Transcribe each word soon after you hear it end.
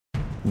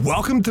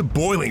Welcome to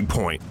Boiling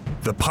Point,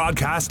 the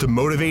podcast to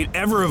motivate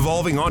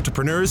ever-evolving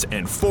entrepreneurs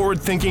and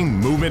forward-thinking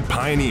movement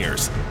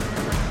pioneers.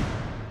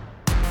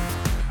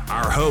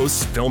 Our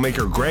hosts,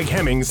 filmmaker Greg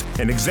Hemmings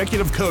and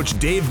executive coach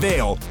Dave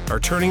Vale, are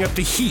turning up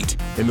the heat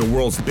in the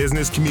world's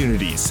business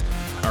communities.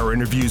 Our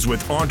interviews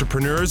with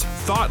entrepreneurs,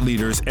 thought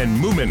leaders, and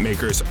movement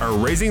makers are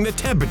raising the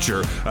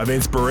temperature of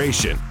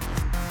inspiration.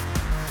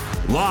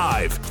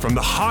 Live from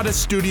the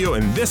hottest studio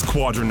in this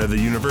quadrant of the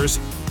universe,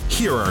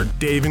 here are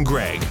Dave and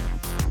Greg.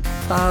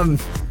 Dave,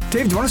 do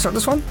you want to start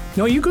this one?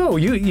 No, you go.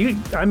 You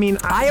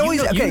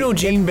know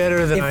Gene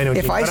better than I know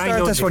Gene. If I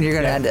start this one, you're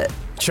going to end it.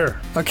 Sure.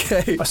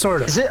 Okay.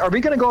 Sort of. Are we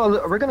going to go a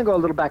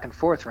little back and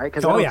forth, right?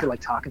 Because I don't feel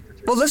like talking for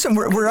 3 Well, listen,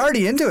 we're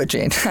already into it,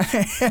 Gene.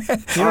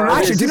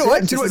 Actually, do you know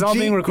what? This is all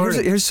being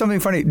recorded. Here's something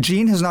funny.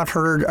 Gene has not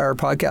heard our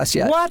podcast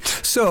yet. What?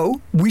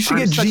 So we should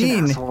get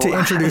Gene to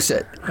introduce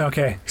it.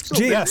 Okay.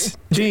 Gene. Yes.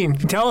 Gene,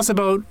 tell us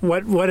about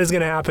what is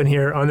going to happen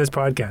here on this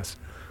podcast.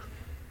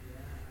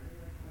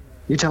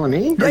 You telling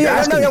me?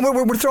 Yeah,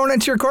 we're throwing it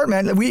into your court,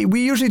 man.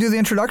 We usually do the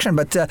introduction,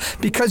 but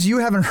because you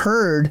haven't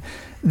heard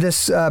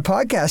this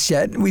podcast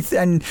yet,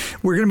 and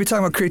we're going to be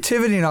talking about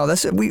creativity and all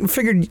this, we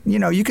figured,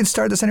 you can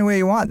start this any way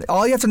you want.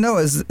 All you have to know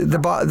is the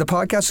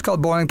podcast is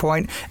called Boiling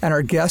Point, and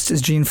our guest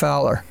is Gene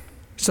Fowler.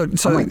 So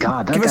oh my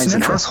God, that guy's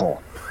an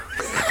asshole.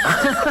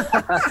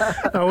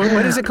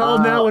 What is it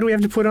called now? What do we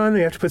have to put on? We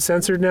have to put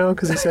censored now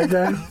because he said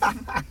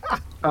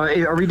that?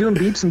 Are we doing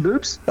beeps and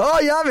boops? Oh,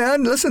 yeah,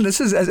 man. Listen,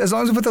 this is as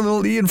long as we put the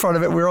little E in front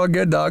of it, we're all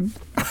good, dog.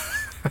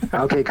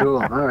 Okay, cool.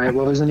 All right.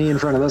 Well, there's an E in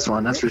front of this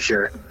one, that's for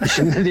sure.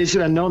 They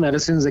should have known that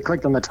as soon as they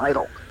clicked on the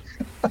title.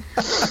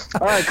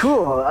 All right,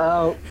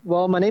 cool.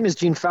 Well, my name is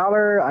Gene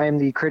Fowler. I am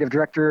the creative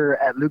director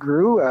at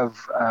Lugaroo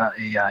of a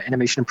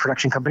animation and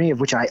production company of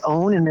which I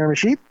own in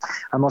Miramichi.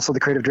 I'm also the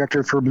creative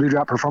director for Blue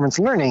Drop Performance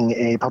and Learning,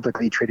 a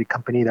publicly traded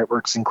company that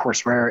works in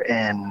courseware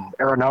and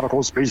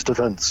aeronautical space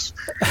defense.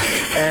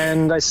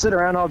 And I sit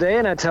around all day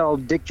and I tell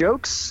dick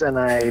jokes and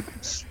I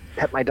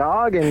pet my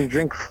dog and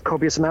drink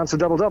copious amounts of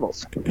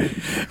double-doubles.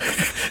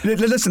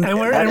 Listen, and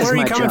where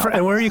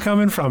are you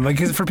coming from?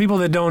 Because for people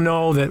that don't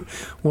know, that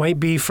might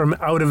be from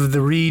out of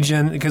the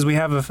region, because we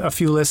have a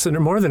few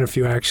listeners, more than a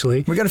few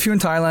actually. We got a few in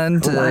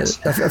Thailand, nice.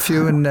 a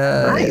few in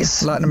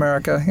nice. Latin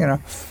America.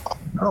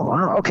 Oh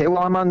wow! Okay,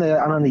 well I'm on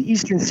the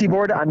eastern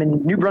seaboard. I'm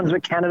in New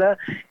Brunswick, Canada.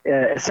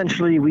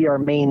 Essentially, we are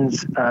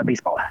Maine's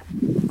baseball hat.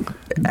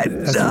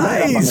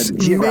 Nice,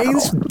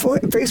 Maine's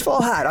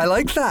baseball hat. I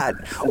like that.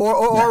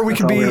 Or we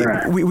could be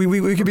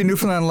we could be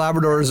Newfoundland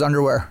Labrador's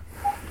underwear.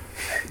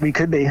 We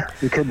could be.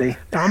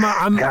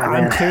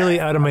 I'm clearly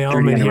out of my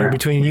element here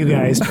between you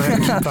guys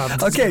trying to keep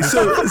up. Okay,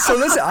 so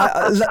listen.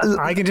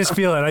 I can just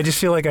feel it. I just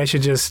feel like I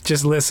should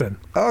just listen.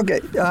 Okay,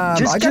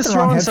 just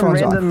throw in some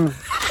random.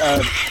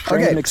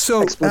 Okay,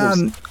 so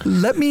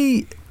let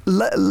me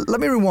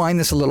rewind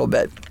this a little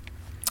bit.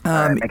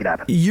 Make it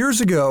happen.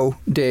 Years ago,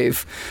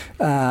 Dave,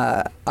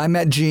 I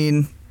met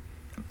Gene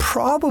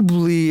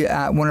probably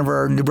at one of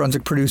our New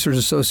Brunswick Producers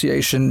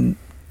Association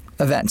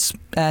events,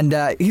 and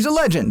he's a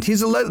legend. He's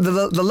the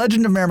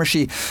legend of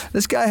Miramichi.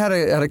 This guy had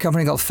a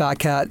company called Fat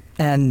Cat,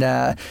 and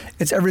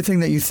it's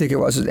everything that you think it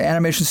was. It's an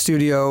animation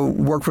studio,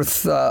 worked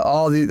with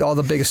all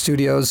the biggest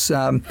studios,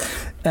 and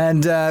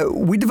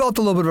we developed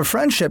a little bit of a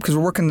friendship because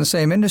we're working in the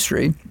same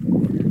industry.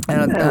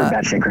 And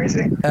batshit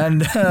crazy.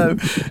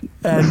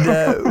 And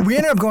we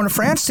ended up going to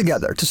France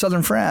together, to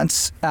southern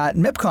France at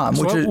MIPCOM.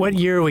 So what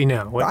year are we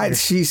now?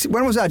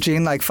 When was that,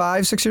 Gene? Like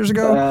 5-6 years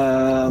ago?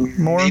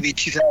 More? Maybe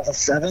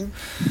 2007.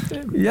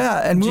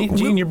 Yeah, and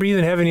Gene, you're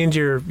breathing heavy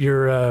into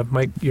your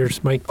mic there.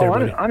 Oh,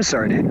 I'm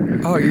sorry,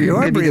 dude. Oh, you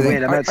are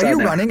breathing. Are you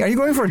now. running? Are you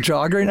going for a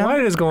jog right now?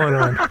 What is going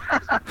on?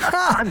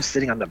 I'm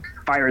sitting on the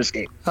fire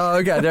escape. Oh,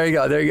 okay. There you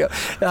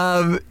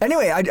go.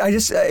 Anyway, I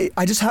just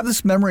have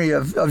this memory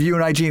of you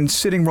and I, Gene,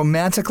 sitting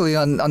romantically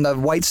on the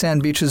white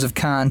sand beaches of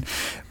Cannes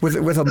with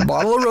a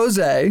bottle of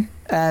rosé,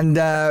 and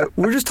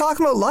we're just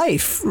talking about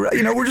life.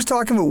 We're just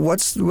talking about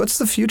what's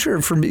the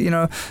future for me.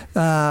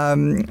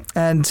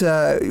 And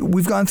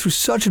we've gone through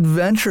such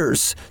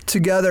adventures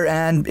together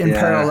and in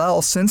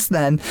parallel since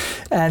then,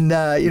 and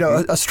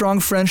a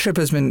strong friendship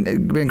has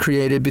been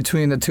created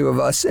between the two of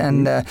us,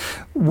 and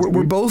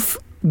we're both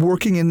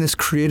working in this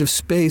creative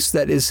space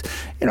that is,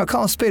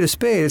 call a spade a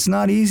spade. It's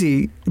not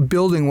easy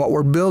building what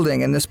we're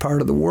building in this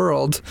part of the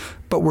world,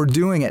 but we're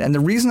doing it. And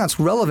the reason that's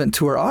relevant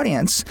to our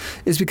audience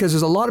is because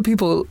there's a lot of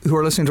people who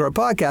are listening to our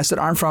podcast that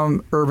aren't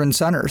from urban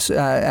centers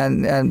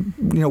and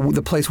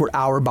the place where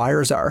our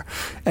buyers are.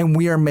 And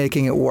we are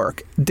making it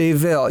work. Dave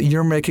Vale,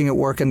 you're making it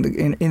work in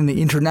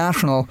the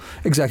international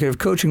executive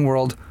coaching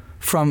world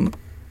from,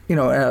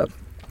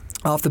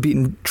 off the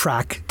beaten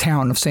track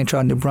town of St.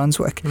 John, New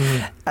Brunswick.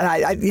 And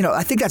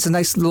I think that's a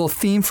nice little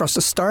theme for us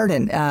to start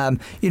in.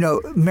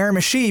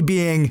 Miramichi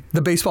being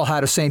the baseball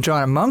hat of St.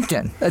 John and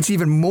Moncton. That's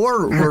even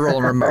more rural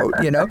and remote,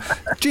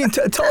 Gene,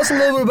 tell us a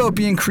little bit about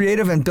being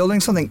creative and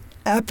building something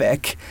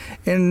epic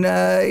in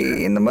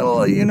the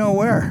middle of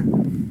where.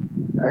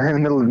 In the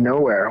middle of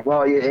nowhere.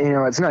 Well,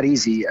 it's not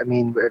easy. I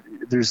mean,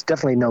 there's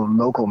definitely no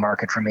local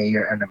market for me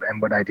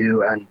and what I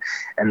do,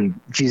 and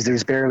geez,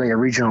 there's barely a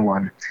regional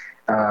one.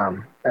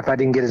 If I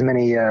didn't get as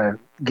many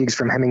gigs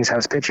from Hemmings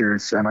House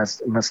Pictures, I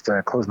must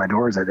close my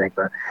doors, I think.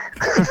 But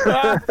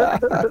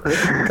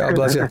God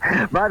bless you.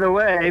 By the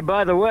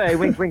way,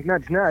 wink, wink,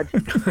 nudge, nudge.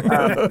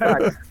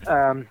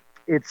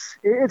 It's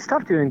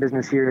tough doing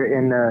business here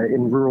in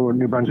rural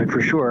New Brunswick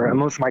for sure. And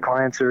most of my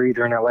clients are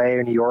either in LA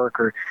or New York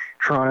or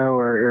Toronto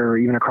or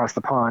even across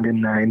the pond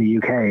in the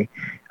UK.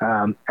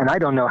 And I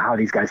don't know how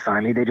these guys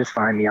find me. They just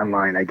find me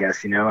online, I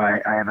guess.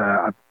 I have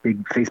a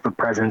big Facebook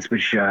presence,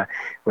 which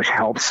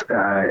helps,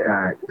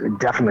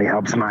 definitely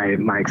helps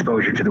my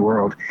exposure to the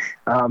world.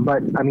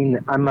 But I mean,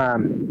 I'm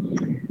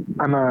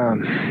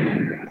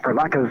for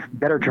lack of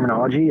better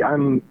terminology,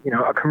 I'm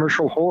a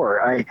commercial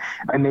whore.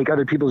 I make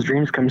other people's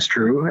dreams come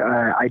true.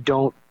 I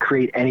don't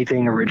create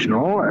anything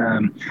original,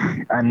 and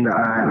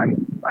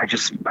I'm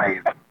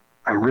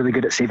really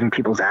good at saving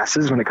people's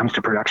asses when it comes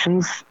to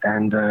productions,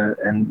 and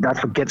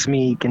that's what gets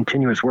me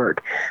continuous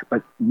work.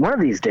 But one of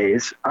these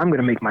days, I'm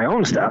going to make my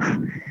own stuff.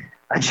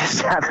 I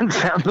just haven't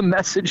found the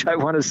message I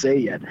want to say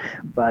yet.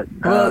 But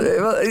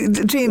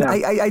Gene, yeah.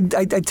 I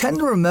tend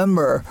to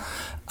remember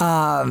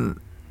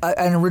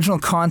an original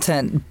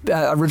cartoon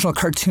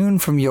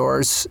from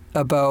yours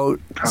about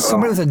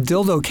somebody with a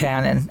dildo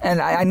cannon, and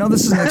I know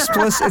this is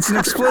it's an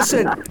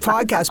explicit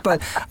podcast,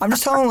 but I'm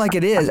just telling like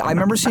it is. I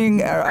remember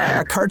seeing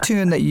a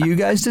cartoon that you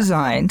guys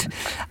designed.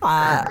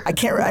 I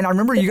can't, and I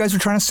remember you guys were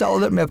trying to sell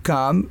it at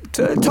MIPCOM.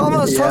 Tell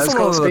us a little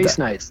called bit about Space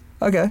that. Nights.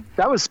 Okay.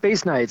 That was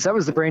Space Nights. That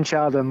was the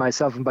brainchild of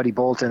myself and Buddy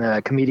Bolton,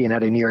 a comedian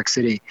out of New York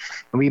City.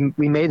 And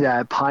we made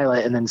that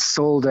pilot and then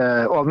sold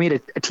we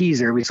made a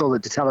teaser. We sold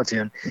it to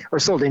Teletoon, or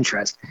sold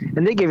interest.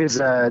 And they gave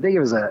us a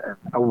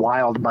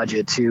wild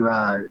budget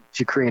to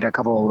create a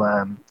couple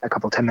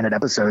 10-minute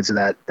episodes of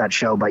that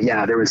show. But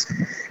yeah, it was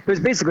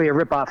basically a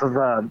ripoff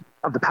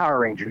of the Power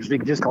Rangers. We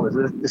could just call it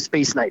the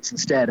Space Knights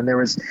instead. And there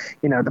was,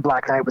 the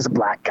Black Knight was a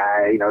black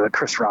guy, the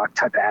Chris Rock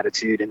type of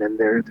attitude. And then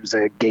there was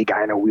a gay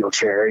guy in a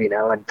wheelchair,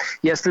 and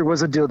yes, there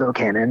was a dildo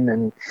cannon,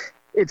 and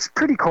it's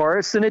pretty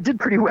coarse, and it did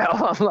pretty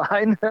well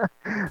online.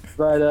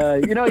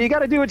 But, you got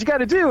to do what you got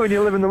to do when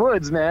you live in the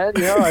woods, man.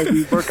 We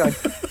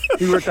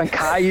worked on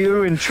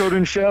Caillou and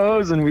children's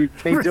shows, and we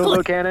made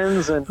dildo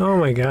cannons. And oh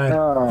my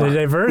God, the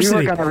diversity.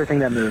 We work on everything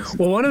that moves.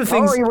 Well, one of the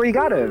things. Oh, well, you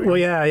got to. Well,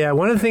 yeah.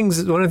 One of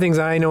the things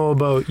I know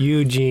about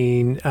you,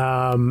 Gene.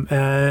 I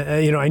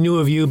knew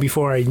of you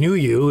before I knew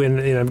you, and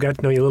I've got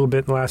to know you a little bit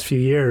in the last few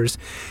years.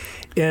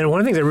 And one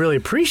of the things I really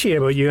appreciate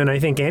about you, and I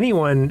think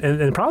anyone,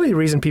 and probably the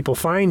reason people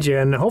find you,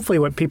 and hopefully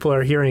what people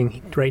are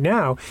hearing right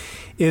now,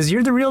 is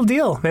you're the real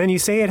deal, man. You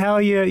say it how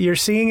you're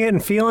seeing it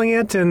and feeling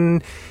it,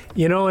 and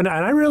and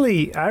I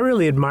really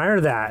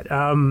admire that.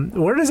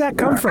 Where does that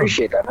come from? I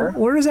appreciate that, man.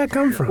 Where does that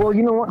come from? Well,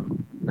 you know what?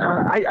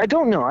 I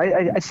don't know.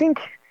 I think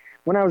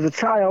when I was a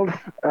child,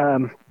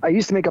 I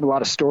used to make up a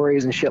lot of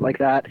stories and shit like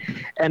that.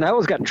 And I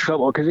always got in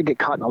trouble because I'd get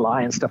caught in a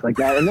lie and stuff like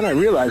that. And then I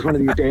realized one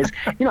of these days,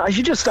 I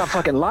should just stop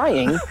fucking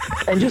lying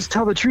and just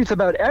tell the truth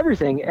about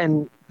everything.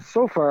 And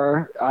so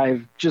far,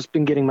 I've just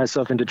been getting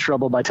myself into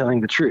trouble by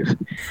telling the truth.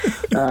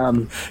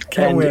 And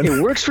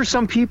it works for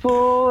some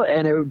people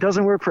and it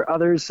doesn't work for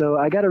others. So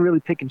I got to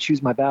really pick and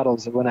choose my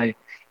battles when I,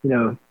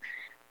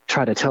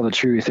 try to tell the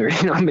truth, or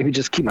maybe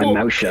just keep my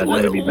mouth shut.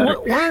 That'd be better.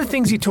 One of the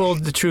things you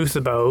told the truth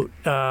about,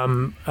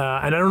 and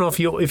I don't know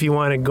if you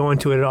want to go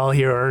into it at all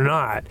here or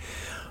not,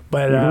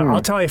 but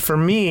I'll tell you, for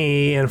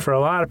me and for a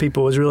lot of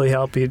people, it was really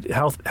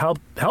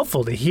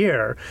helpful to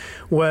hear.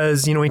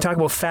 Was when you talk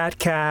about Fat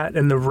Cat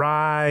and the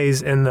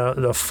rise and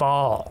the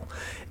fall.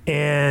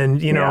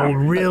 And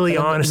really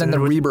honest, and the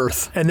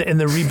rebirth, and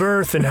the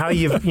rebirth, and how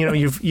you've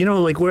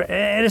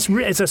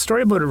it's a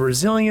story about a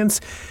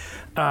resilience.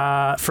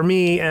 For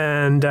me,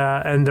 and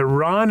the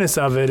rawness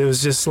of it, it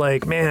was just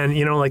like, man,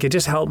 it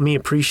just helped me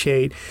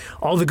appreciate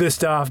all the good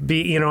stuff.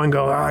 And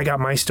go, I got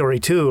my story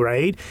too,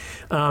 right?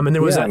 And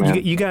there was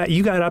you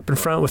got up in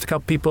front with a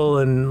couple people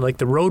and like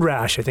the Road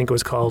Rash, I think it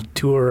was called,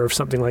 tour or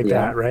something like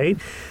that, right?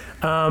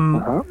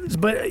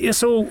 But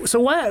so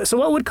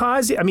what would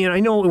cause you? I mean,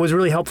 I know it was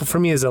really helpful for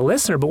me as a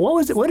listener, but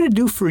what did it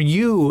do for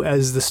you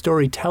as the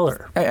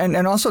storyteller?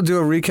 And also do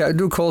a recap,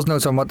 do Cole's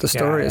notes on what the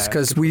story is,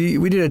 because we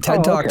did a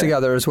TED Talk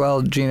together as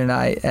well, Gene and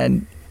I,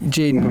 and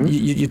Gene,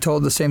 you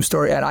told the same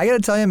story, and I got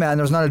to tell you, man,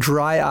 there was not a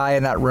dry eye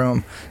in that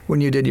room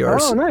when you did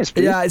yours. Oh, nice.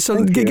 Pete. Yeah,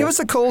 so give us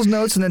the Cole's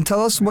notes and then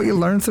tell us what you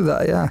learned through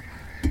that. Yeah.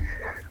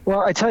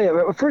 Well, I tell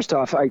you, first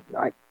off, I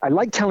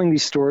like telling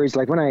these stories.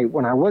 Like when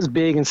I was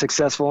big and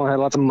successful and had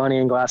lots of money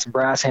and glass and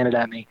brass handed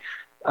at me,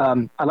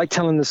 I like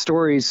telling the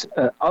stories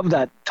of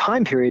that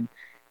time period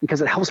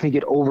because it helps me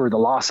get over the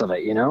loss of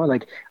it.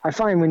 Like I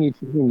find when you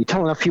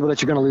tell enough people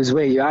that you're going to lose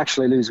weight, you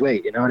actually lose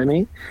weight. You know what I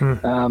mean?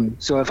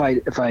 So if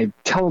I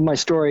tell my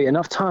story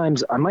enough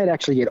times, I might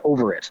actually get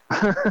over it.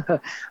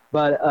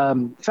 But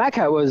Fat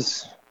Cat it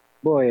was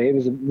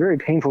a very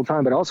painful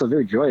time, but also a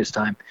very joyous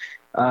time.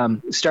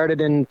 Started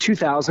in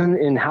 2000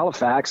 in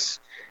Halifax.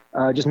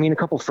 Just me and a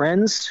couple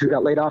friends who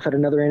got laid off at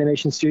another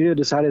animation studio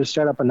decided to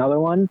start up another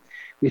one.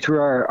 we threw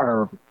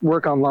our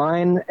work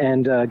online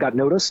and got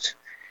noticed.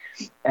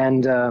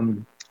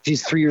 And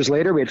 3 years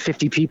later, we had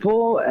 50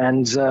 people,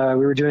 and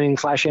we were doing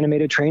flash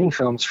animated training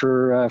films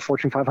for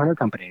Fortune 500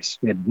 companies.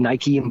 We had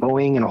Nike and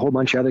Boeing and a whole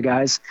bunch of other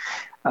guys.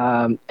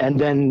 And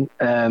then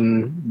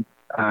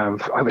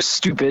I was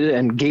stupid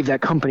and gave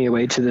that company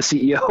away to the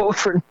CEO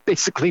for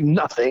basically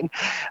nothing.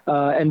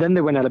 And then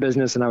they went out of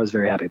business, and I was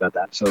very happy about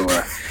that. So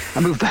I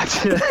moved back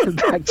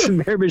to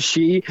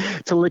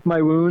Miramichi to lick my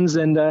wounds,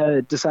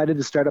 and decided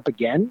to start up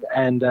again.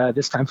 And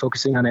this time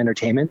focusing on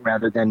entertainment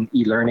rather than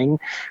e-learning,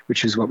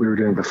 which is what we were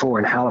doing before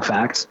in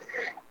Halifax.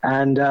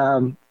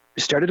 And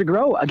started to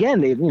grow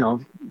again. They,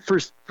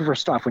 first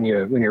off, when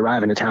you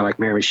arrive in a town like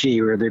Miramichi,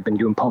 where they've been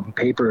doing pulp and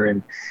paper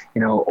and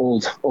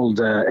old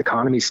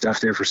economy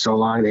stuff there for so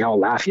long, they all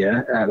laugh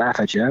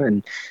at you,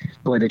 and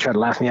boy, they tried to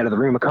laugh me out of the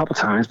room a couple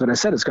times. But I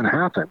said it's going to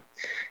happen.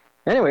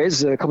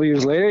 Anyways, a couple of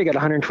years later, you got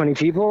 120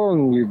 people,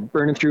 and you're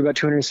burning through about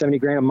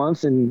 $270,000 a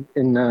month in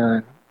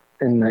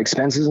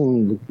expenses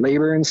and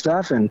labor and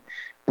stuff. And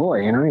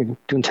boy, you're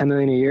doing $10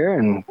 million a year,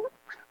 and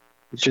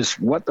it's just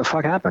what the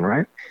fuck happened,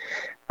 right?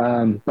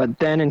 But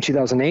then in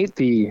 2008,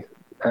 the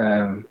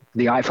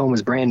iPhone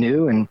was brand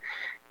new, and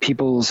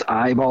people's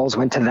eyeballs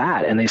went to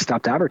that, and they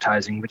stopped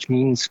advertising, which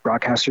means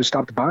broadcasters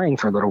stopped buying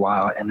for a little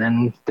while. And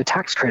then the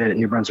tax credit in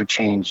New Brunswick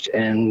changed,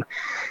 and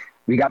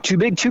we got too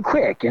big too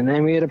quick. And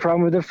then we had a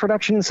problem with the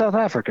production in South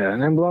Africa,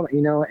 and then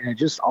and it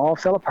just all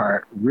fell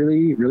apart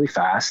really, really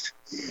fast.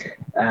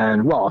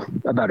 And well,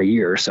 about a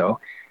year or so.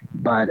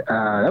 But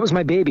that was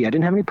my baby. I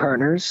didn't have any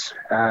partners.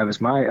 It was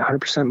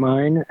 100%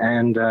 mine.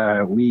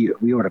 And we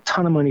owed a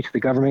ton of money to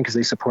the government because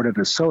they supported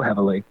us so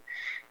heavily.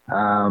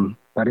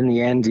 But in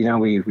the end,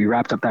 we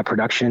wrapped up that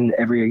production.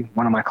 Every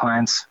one of my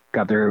clients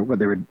got what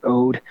they were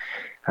owed.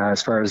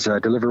 As far as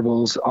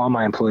deliverables, all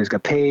my employees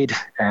got paid.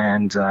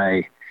 And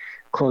I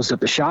closed up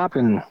the shop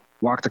and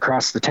walked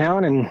across the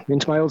town and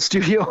into my old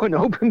studio and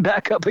opened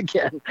back up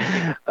again.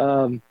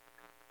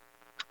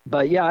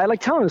 But yeah, I like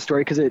telling the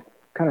story because it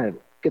kind of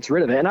gets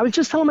rid of it. And I was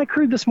just telling my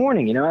crew this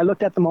morning, I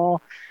looked at them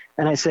all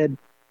and I said,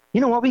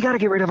 you know what, we got to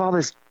get rid of all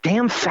this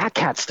damn Fat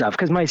Cat stuff,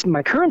 because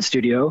my current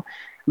studio,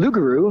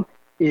 Lugaroo,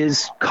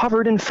 is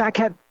covered in Fat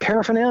Cat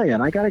paraphernalia,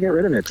 and I got to get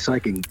rid of it so I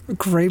can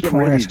get rid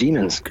of these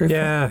demons.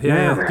 Yeah.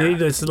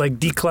 It's like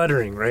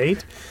decluttering,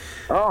 right?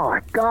 Oh, I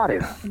got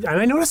it. And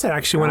I noticed that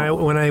actually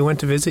when I went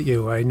to visit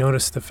you, I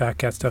noticed the Fat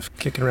Cat stuff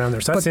kicking around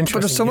there. So that's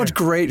interesting. But there's so much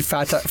great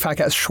Fat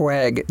Cat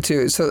swag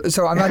too. So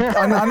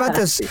I'm at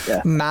this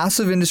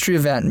massive industry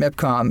event,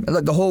 MIPCOM.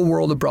 Like the whole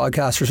world of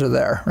broadcasters are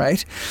there,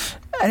 right?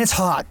 And it's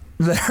hot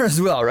there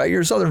as well, right?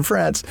 You're in southern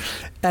France,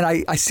 and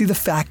I see the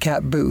Fat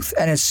Cat booth,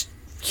 and it's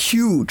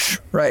huge,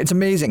 right? It's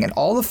amazing. And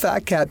all the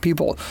Fat Cat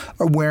people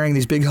are wearing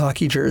these big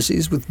hockey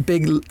jerseys with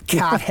big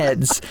cat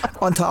heads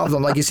on top of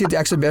them. Like you see at the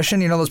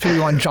exhibition, those people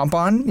you want to jump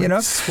on,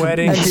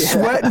 Sweating. And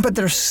sweating, but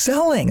they're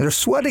selling. They're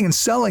sweating and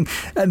selling.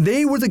 And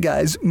they were the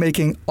guys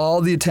making all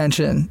the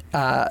attention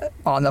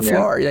on the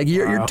floor. Like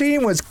your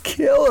team was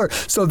killer.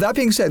 So that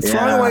being said,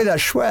 throwing away that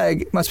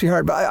swag must be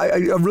hard. But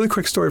a really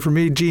quick story for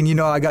me, Gene,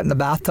 I got in the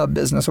bathtub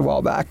business a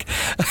while back.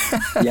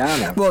 Yeah,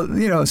 man.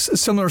 Well,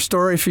 similar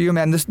story for you,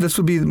 man. This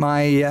would be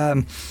my I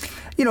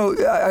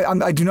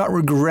do not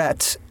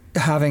regret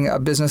having a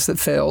business that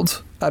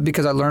failed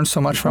because I learned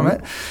so much from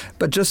it.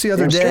 But just the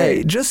other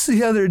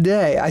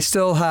day, I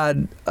still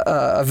had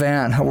a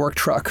van, a work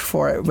truck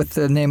for it with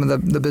the name of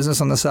the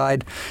business on the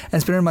side. And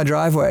it's been in my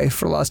driveway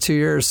for the last 2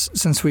 years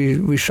since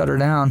we shut her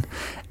down.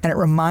 And it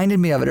reminded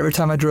me of it every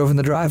time I drove in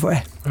the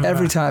driveway.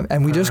 Every time.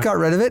 And we just got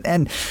rid of it.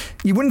 And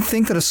you wouldn't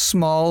think that a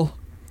small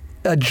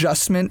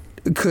adjustment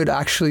could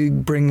actually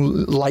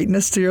bring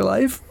lightness to your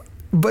life.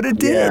 But it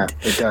did. Yeah,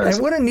 it does.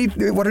 And what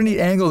a neat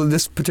angle that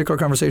this particular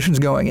conversation is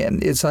going in.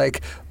 It's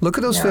like, look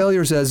at those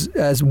failures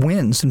as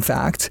wins, in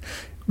fact.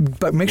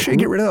 But make sure you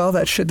get rid of all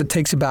that shit that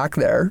takes you back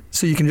there,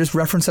 so you can just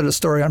reference that as a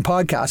story on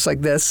podcasts like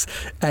this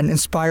and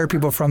inspire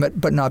people from it,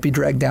 but not be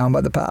dragged down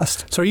by the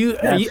past. So are you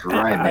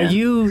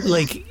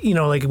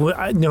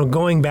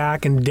going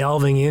back and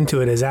delving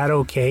into it? Is that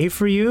okay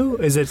for you?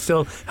 Is it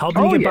still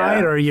helping you get by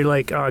it, or you're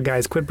like, oh,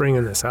 guys, quit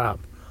bringing this up?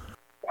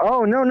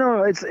 Oh,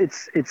 no,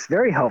 it's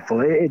very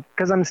helpful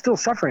because I'm still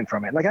suffering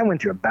from it. Like I went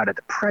through a bout of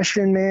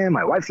depression, man.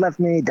 My wife left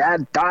me,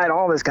 dad died,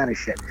 all this kind of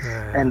shit.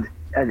 And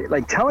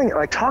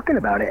talking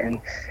about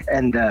it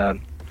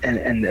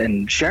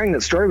and sharing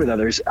that story with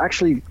others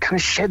actually kind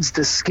of sheds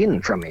the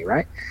skin from me,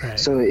 right?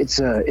 So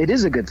it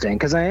is a good thing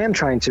because I am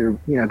trying to,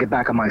 get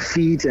back on my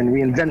feet and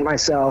reinvent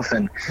myself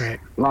and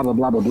blah, blah,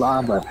 blah, blah,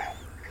 blah. But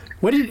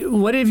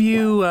what have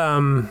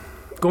you,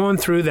 going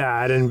through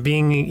that and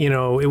being,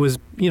 it was,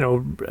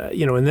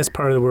 in this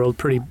part of the world,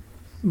 pretty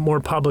more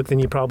public than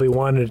you probably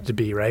wanted it to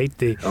be, right?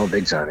 Big time.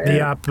 Yeah.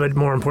 The up, but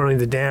more importantly,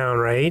 the down,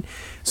 right?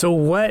 So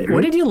what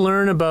did you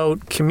learn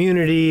about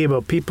community,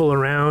 about people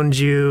around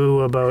you,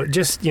 about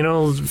just,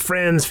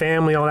 friends,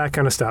 family, all that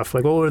kind of stuff?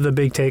 Like, what were the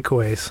big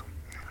takeaways?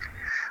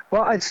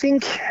 Well, I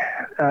think,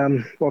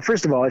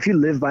 first of all, if you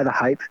live by the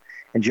hype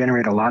and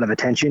generate a lot of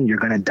attention, you're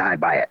going to die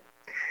by it.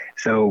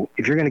 So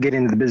if you're going to get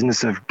into the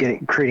business of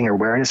creating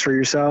awareness for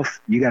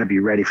yourself, you got to be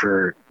ready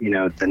for,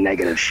 the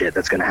negative shit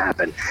that's going to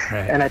happen.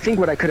 Right. And I think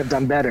what I could have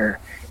done better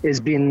is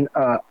been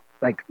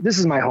this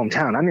is my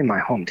hometown. I'm in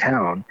my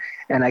hometown,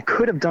 and I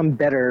could have done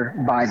better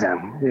by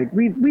them.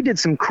 We did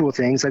some cool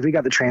things. Like we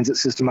got the transit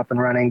system up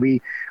and running.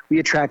 We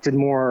attracted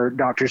more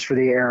doctors for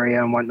the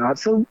area and whatnot.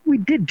 So we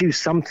did do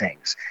some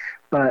things,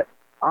 but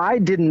I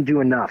didn't do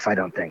enough. I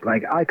don't think.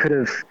 Like I could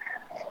have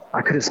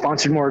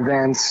sponsored more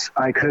events.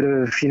 I could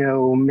have,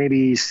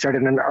 maybe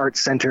started an art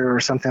center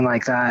or something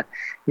like that.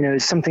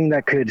 Something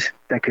that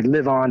could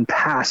live on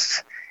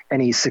past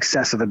any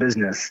success of the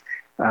business.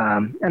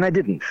 And I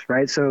didn't,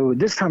 right? So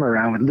this time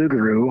around with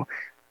Lugaroo,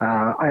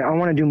 I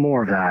want to do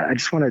more of that. I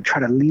just want to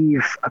try to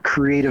leave a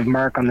creative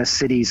mark on the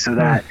city so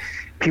that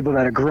people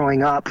that are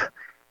growing up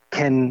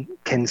can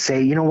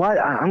say, you know what,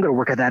 I'm going to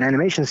work at that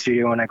animation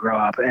studio when I grow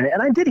up.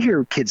 And I did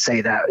hear kids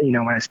say that,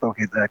 when I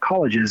spoke at the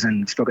colleges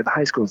and spoke at the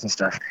high schools and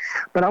stuff.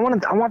 But I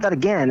want that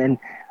again. And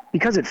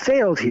because it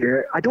failed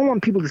here, I don't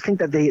want people to think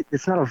that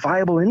it's not a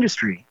viable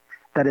industry,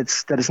 that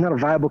it's not a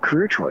viable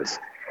career choice.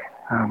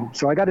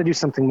 So I got to do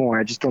something more.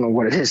 I just don't know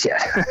what it is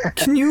yet.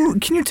 Can you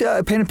paint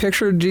a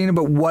picture, Gene,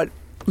 about what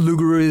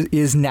Lugaroo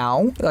is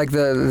now, like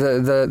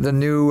the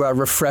new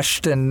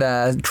refreshed and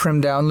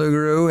trimmed down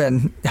Lugaroo,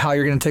 and how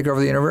you're going to take over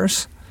the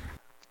universe?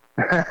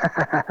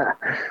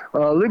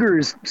 Well,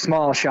 Lugaroo's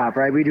small shop,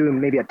 right? We do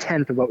maybe a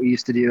tenth of what we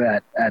used to do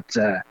at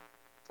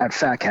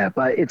Fat Cat,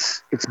 but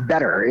it's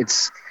better.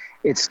 It's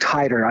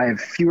tighter. I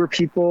have fewer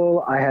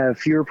people. I have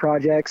fewer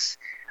projects,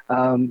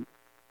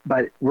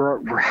 but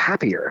we're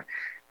happier.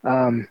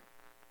 The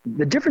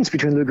difference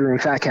between Lugaroo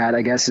and Fat Cat,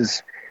 I guess,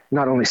 is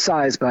not only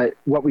size, but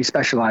what we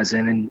specialize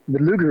in. And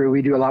with Lugaroo,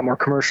 we do a lot more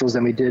commercials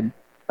than we do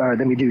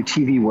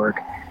TV work.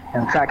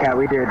 And Fat Cat,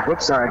 we did,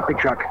 big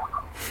truck.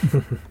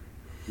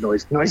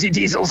 Noisy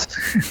diesels.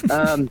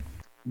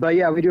 But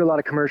yeah, we do a lot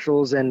of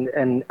commercials and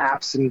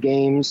apps and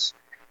games.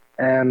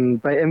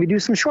 And we do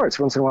some shorts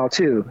once in a while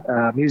too.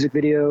 Music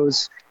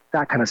videos,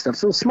 that kind of stuff.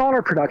 So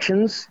smaller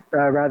productions,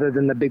 rather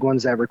than the big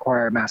ones that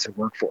require a massive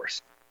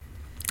workforce.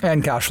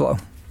 And cash flow.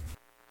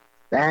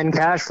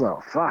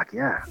 Fuck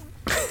yeah.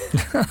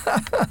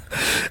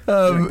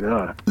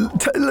 One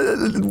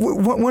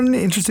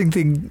interesting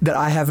thing that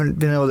I haven't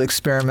been able to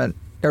experiment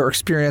or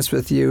experience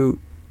with you,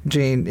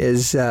 Gene,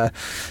 is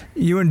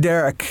you and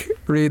Derek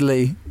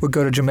Reedley would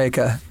go to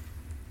Jamaica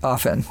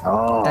often.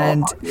 Oh,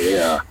 and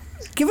yeah.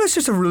 Give us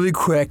just a really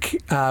quick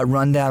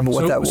rundown of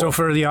what that was. So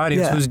for the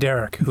audience, who's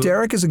Derek?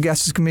 Derek is a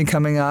guest that's going to be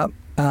coming up.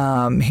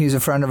 He's a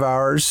friend of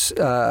ours,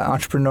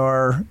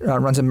 entrepreneur,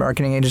 runs a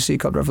marketing agency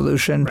called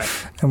Revolution,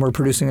 right. And we're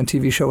producing a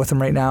TV show with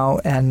him right now.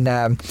 And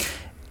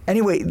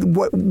anyway,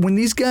 when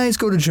these guys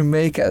go to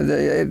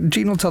Jamaica,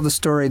 Gene will tell the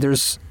story.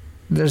 There's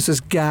this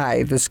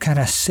guy, this kind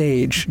of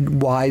sage,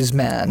 wise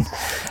man.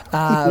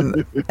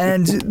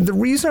 And the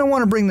reason I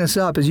want to bring this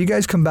up is you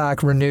guys come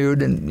back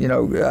renewed, and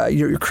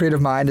your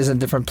creative mind is in a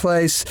different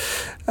place.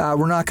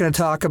 We're not going to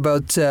talk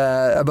about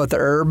the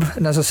herb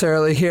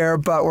necessarily here,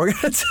 but we're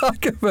going to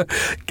talk about,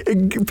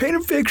 paint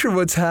a picture of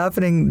what's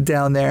happening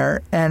down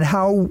there and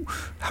how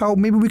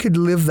maybe we could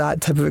live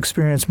that type of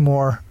experience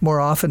more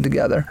often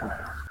together.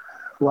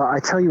 Well, I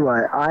tell you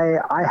what,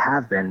 I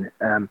have been.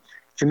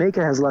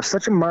 Jamaica has left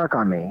such a mark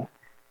on me.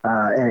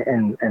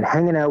 And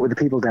hanging out with the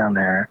people down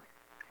there,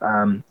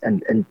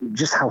 and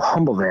just how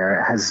humble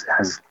there has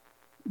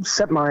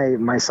set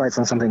my sights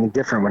on something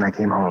different when I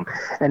came home.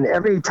 And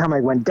every time I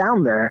went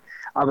down there,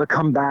 I would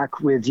come back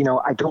with,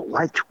 I don't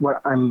like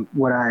what I'm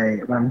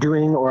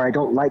doing, or I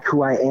don't like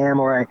who I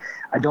am, or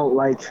I don't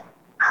like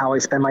how I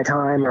spend my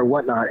time or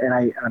whatnot, and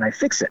I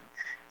fix it.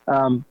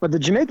 But the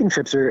Jamaican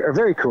trips are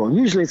very cool.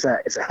 Usually it's a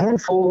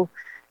handful.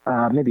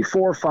 Maybe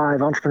 4 or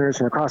 5 entrepreneurs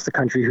from across the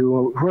country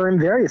who are in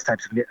various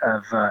types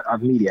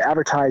of media,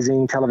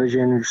 advertising,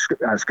 television,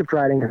 script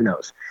writing, who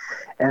knows.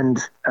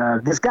 And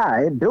this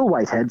guy, Bill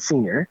Whitehead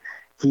Sr.,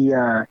 he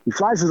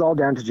flies us all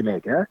down to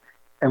Jamaica,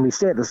 and we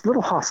stay at this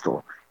little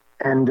hostel.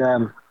 And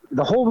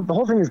the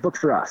whole thing is booked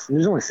for us, and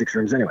there's only 6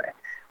 rooms anyway.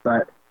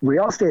 But we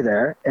all stay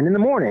there, and in the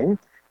morning,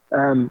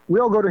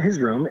 we all go to his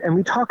room, and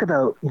we talk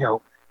about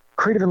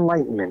creative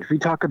enlightenment. We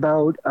talk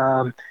about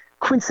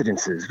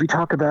coincidences. We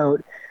talk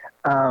about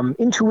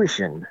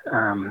intuition,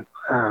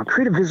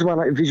 creative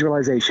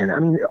visualization. I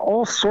mean,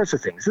 all sorts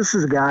of things. This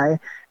is a guy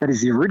that is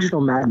the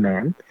original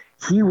madman.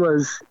 He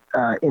was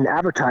in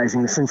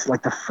advertising since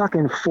like the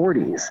fucking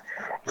 40s.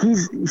 He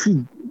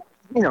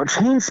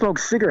chain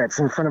smokes cigarettes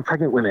in front of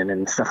pregnant women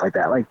and stuff like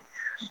that. Like,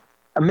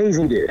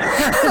 amazing dude.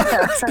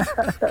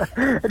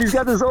 And he's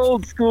got this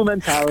old school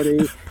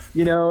mentality,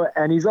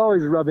 and he's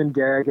always rubbing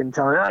Derek and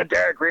telling,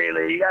 Derek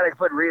Reedley, you got to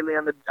put Reedley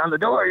on the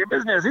door of your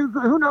business.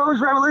 Who knows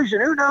Revolution?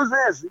 Who knows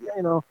this?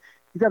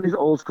 He's got these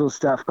old school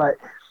stuff, but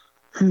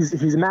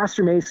he's a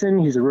master mason.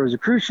 He's a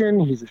Rosicrucian.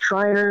 He's a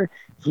Shriner.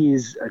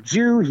 He's a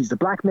Jew. He's a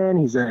black man.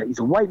 He's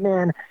a white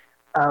man.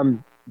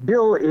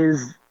 Bill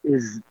is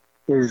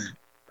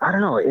I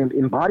don't know,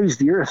 embodies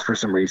the earth for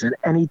some reason.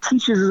 And he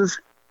teaches us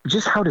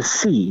just how to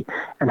see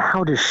and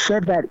how to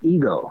shed that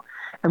ego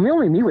and we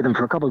only meet with him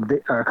for a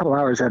couple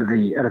hours out of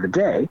the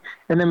day,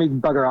 and then we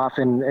bugger off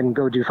and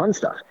go do fun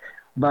stuff.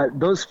 But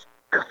those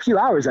few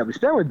hours that we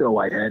spend with Bill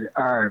Whitehead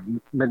are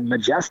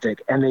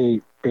majestic,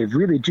 and they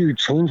really do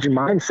change your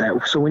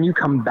mindset. So when you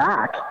come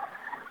back,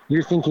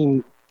 you're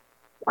thinking,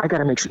 I got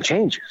to make some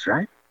changes,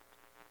 right?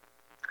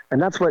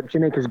 And that's what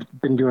Jamaica has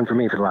been doing for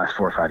me for the last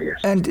 4 or 5 years.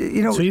 And so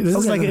this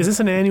is is this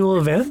an annual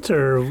event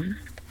or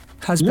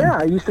has been? Yeah,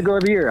 I used to go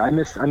every year. I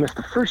missed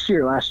the first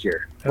year last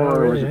year,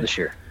 or was it this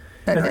year?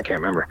 I can't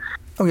remember.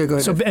 Okay, go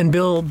ahead. So and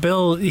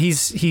Bill,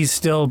 he's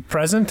still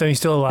present and he's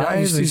still alive. Yeah,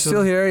 he's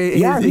still here.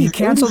 He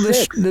canceled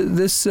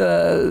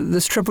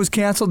this trip was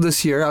canceled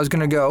this year. I was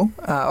going to go.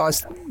 I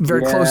was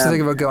very close to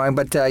thinking about going,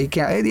 but he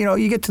can't.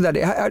 You get to that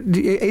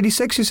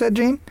 86. You said,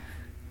 Gene?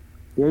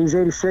 Yeah, he's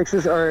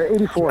 86 or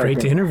 84.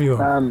 Great to interview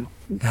him.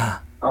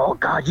 Oh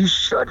God, you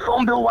should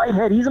phone Bill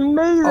Whitehead. He's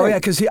amazing. Oh yeah,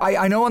 because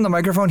I know on the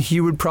microphone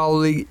he would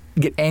probably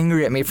get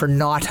angry at me for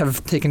not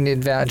have taken the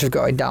advantage of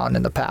going down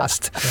in the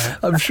past. Yeah.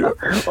 I'm sure.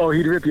 Oh,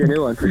 he'd rip you a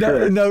new one for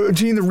sure. No,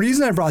 Gene, the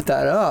reason I brought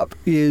that up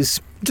is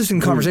just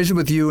in conversation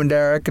with you and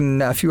Derek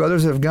and a few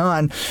others that have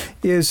gone,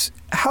 is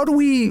how do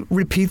we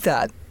repeat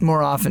that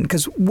more often?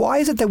 Because why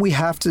is it that we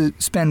have to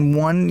spend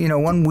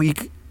one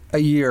week a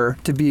year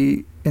to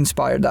be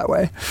inspired that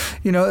way?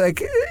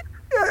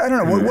 I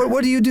don't know.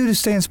 What do you do to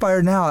stay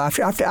inspired now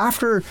after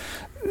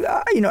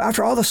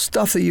all the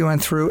stuff that you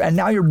went through, and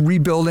now you're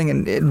rebuilding,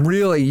 and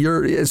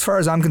you're, as far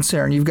as I'm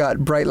concerned, you've got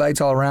bright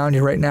lights all around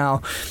you right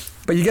now,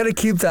 but you got to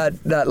keep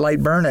that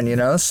light burning,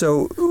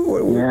 So,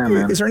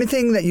 is there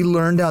anything that you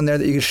learned down there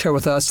that you could share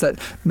with us that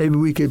maybe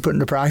we could put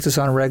into practice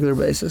on a regular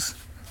basis?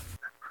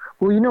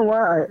 Well, you know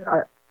what?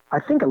 I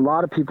think a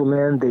lot of people,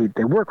 man,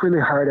 they work really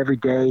hard every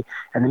day,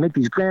 and they make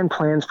these grand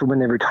plans for when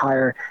they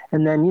retire,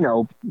 and then,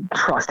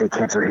 prostate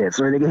cancer hits,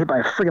 or they get hit by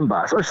a friggin'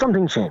 bus, or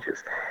something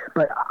changes.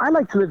 But I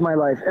like to live my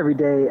life every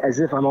day as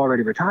if I'm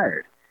already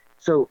retired.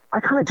 So I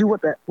kind of do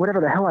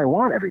whatever the hell I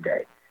want every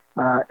day.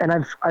 And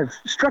I've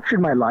structured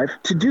my life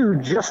to do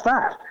just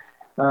that.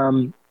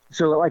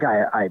 So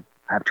I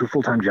have 2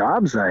 full-time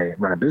jobs. I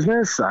run a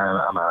business.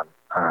 I'm a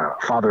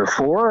father of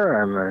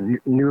 4. I'm a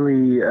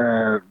newly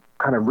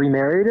kind of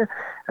remarried,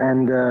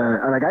 and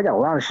I got a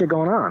lot of shit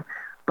going on,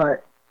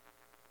 but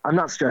I'm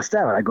not stressed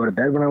out. I go to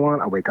bed when I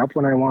want. I wake up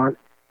when I want.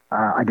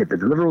 I get the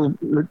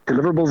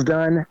deliverables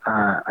done.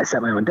 I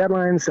set my own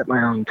deadlines, set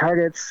my own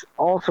targets,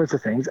 all sorts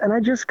of things, and I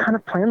just kind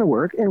of plan the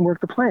work and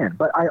work the plan.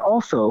 But I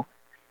also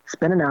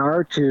spend an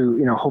hour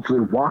to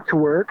hopefully walk to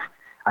work.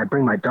 I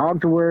bring my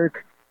dog to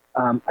work.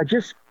 I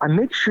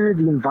make sure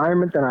the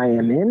environment that I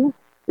am in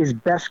is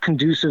best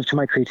conducive to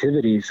my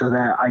creativity, so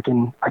that I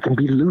can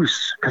be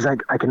loose, because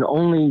I can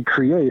only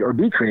create or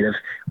be creative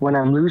when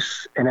I'm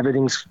loose and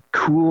everything's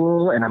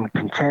cool and I'm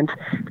content.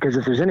 Because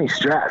if there's any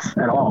stress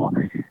at all,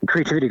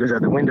 creativity goes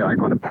out the window. I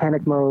go into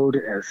panic mode.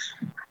 It's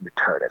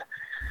retarded.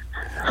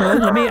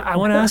 Well, I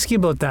want to ask you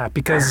about that,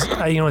 because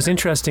it's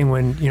interesting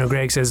when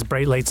Greg says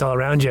bright lights all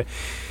around you.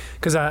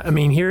 Because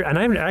here, and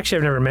I've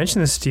never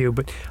mentioned this to you,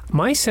 but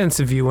my sense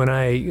of you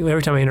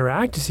every time I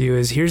interact with you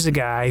is, here's a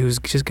guy who's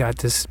just got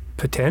this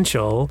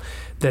potential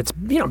that's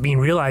being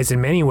realized in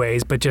many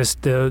ways, but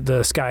just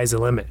the sky's the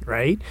limit,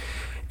 right?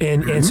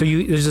 And so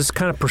there's this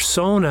kind of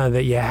persona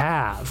that you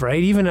have,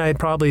 right? Even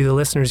probably the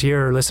listeners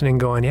here are listening,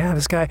 going, yeah,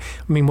 this guy.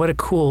 What a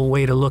cool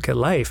way to look at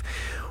life.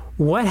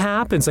 What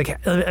happens?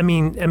 Or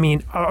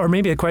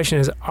maybe the question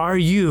is, are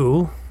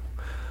you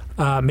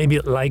maybe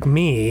like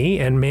me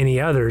and many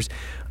others?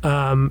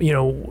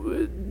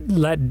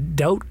 Let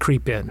doubt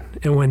creep in.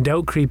 And when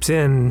doubt creeps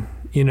in,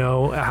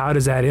 how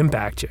does that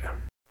impact you?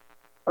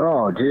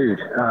 Oh, dude,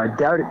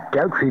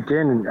 doubt creeped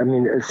in.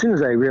 As soon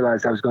as I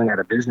realized I was going out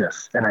of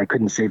business and I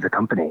couldn't save the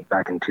company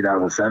back in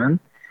 2007,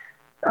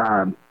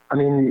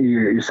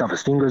 your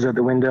self-esteem goes out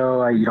the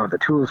window. You don't have the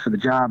tools for the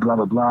job, blah,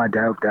 blah, blah,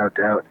 doubt.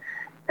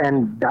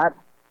 And that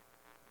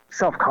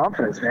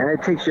self-confidence, man,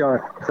 it takes you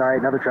sorry,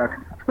 another truck.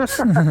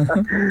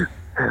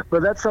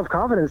 But that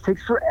self-confidence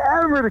takes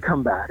forever to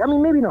come back.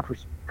 Maybe not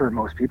for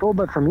most people,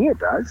 but for me it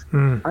does.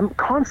 I'm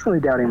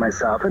constantly doubting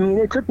myself.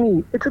 It took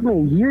me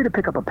a year to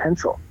pick up a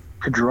pencil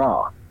to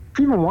draw,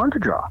 to even want to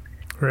draw.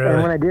 Really?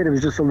 And when I did, it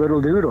was just a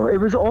little doodle. It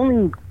was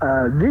only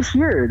this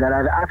year that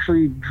I've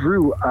actually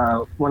drew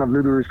one of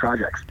Lubaru's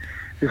projects.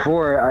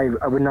 Before, I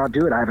would not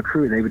do it. I have a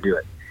crew, they would do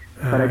it.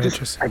 But I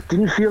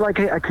didn't feel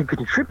like I could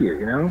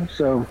contribute,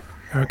 so.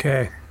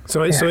 Okay.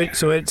 So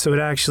it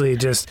actually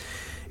just...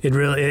 It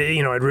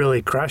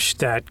really crushed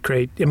that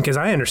crate, because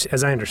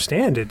as I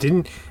understand it,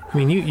 you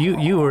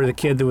were the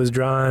kid that was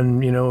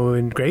drawing,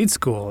 in grade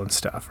school and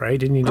stuff, right?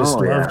 Didn't you just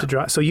love to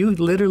draw? So you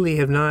literally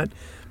have not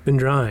been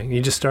drawing. You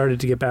just started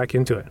to get back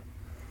into it.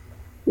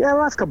 Yeah, the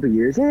last couple of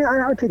years. Yeah,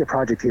 I would take a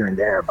project here and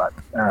there, but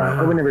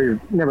I would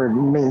never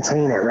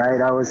maintain it, right?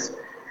 I was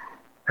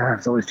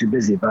always too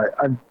busy, but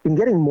I've been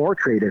getting more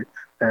creative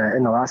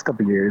in the last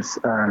couple of years,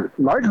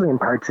 largely in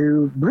part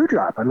to Blue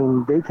Drop.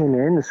 They came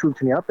in and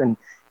swooped me up and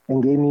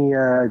gave me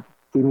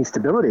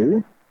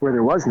stability where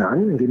there was none,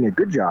 and gave me a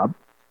good job.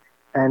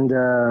 And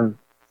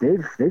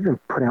they've been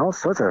putting all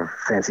sorts of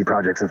fancy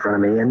projects in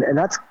front of me, and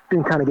that's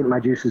been kind of getting my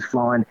juices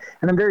flowing.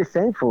 And I'm very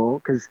thankful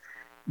because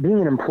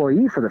being an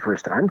employee for the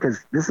first time,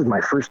 because this is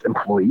my first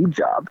employee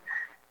job.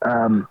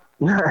 I'm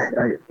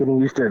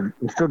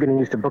still getting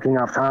used to booking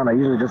off time. I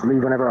usually just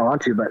leave whenever I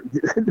want to, but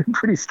they're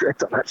pretty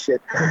strict on that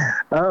shit.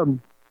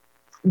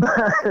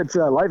 But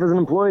life as an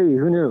employee,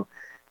 who knew?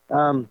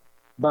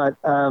 But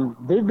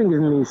they've been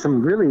giving me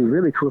some really,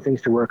 really cool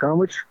things to work on,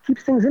 which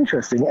keeps things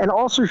interesting, and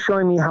also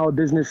showing me how a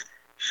business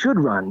should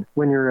run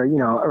when you're,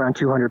 around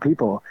 200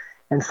 people.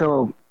 And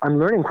so I'm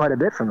learning quite a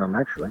bit from them,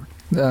 actually.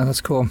 Yeah,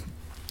 that's cool.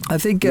 I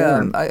think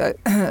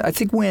I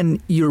think when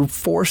you're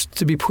forced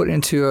to be put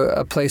into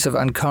a place of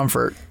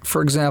uncomfort,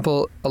 for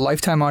example, a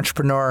lifetime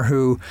entrepreneur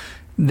who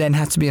then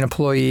has to be an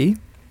employee,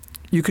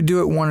 you could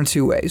do it one or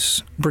two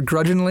ways: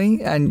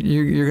 begrudgingly, and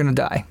you're going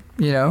to die,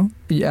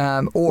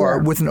 or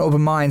with an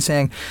open mind,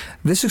 saying,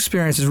 "This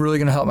experience is really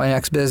going to help my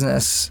next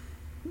business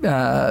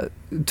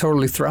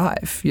totally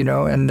thrive,"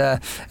 and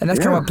that's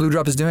kind of what Blue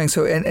Drop is doing.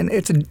 So, and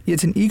it's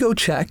an ego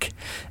check,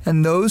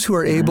 and those who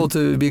are able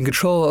to be in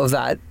control of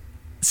that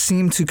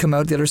seem to come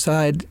out the other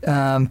side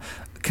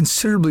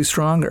considerably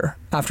stronger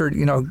after,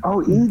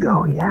 Oh,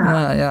 ego,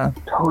 yeah.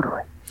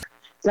 Totally.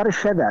 You got to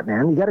shed that,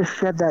 man. You got to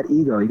shed that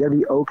ego. You got to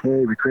be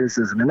okay with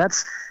criticism. And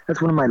that's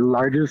one of my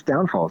largest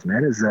downfalls,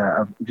 man, is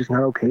I'm just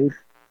not okay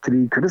to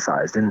be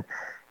criticized. And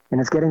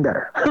it's getting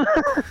better.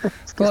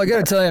 Well, I got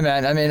to tell you,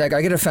 man, I mean, I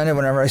get offended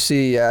whenever I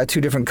see two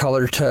different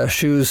colored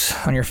shoes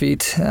on your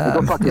feet.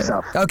 Go fuck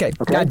yourself. Okay?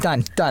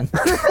 Done.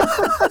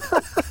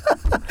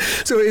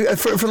 So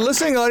for the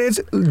listening audience,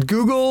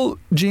 Google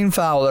Gene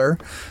Fowler,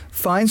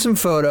 find some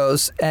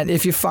photos, and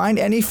if you find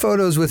any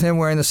photos with him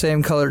wearing the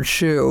same colored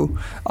shoe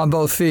on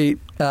both feet,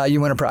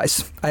 you win a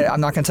prize. I'm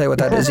not going to tell you what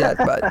that is yet,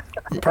 but...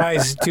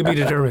 Prize to be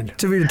determined.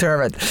 To be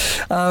determined.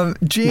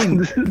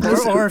 Gene...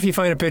 or if you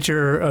find a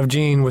picture of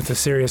Gene with a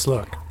serious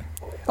look.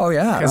 Oh,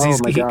 yeah.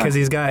 Because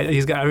he's got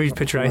every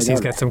picture I see,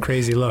 he's got some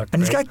crazy look.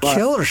 And he's got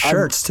killer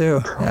shirts,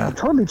 too. Yeah. I've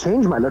totally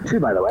changed my look, too,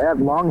 by the way. I have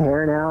long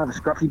hair now. I have a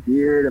scruffy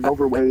beard. I'm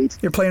overweight.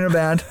 You're playing in a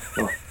band.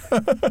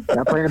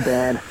 I'm playing in a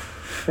band.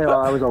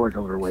 I was always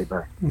overweight,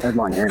 but I had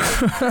long hair now.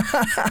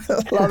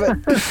 Love it.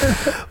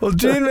 Well,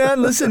 Gene,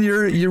 man, listen,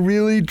 you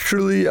really,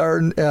 truly are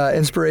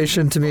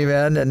inspiration to me,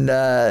 man, and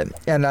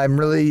I'm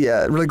really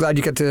glad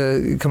you got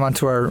to come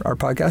onto our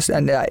podcast.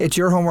 And it's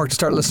your homework to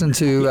start listening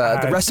to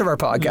the rest of our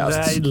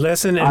podcasts.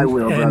 Listen and, I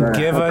will, and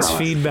give us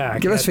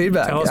feedback. Give us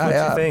feedback. Tell us what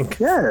you think.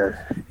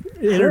 Yeah.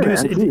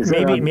 Introduce.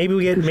 Sure, maybe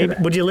we get.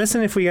 Would you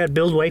listen if we got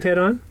Bill Whitehead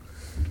on?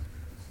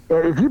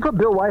 If you put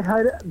Bill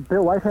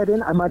Whitehead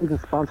in, I might even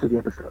sponsor the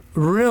episode.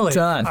 Really?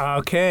 Done.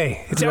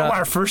 Okay. It's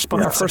our first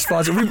sponsor. Our first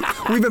sponsor.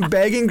 We've been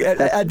begging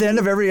at the end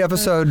of every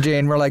episode,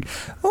 Jane. We're like,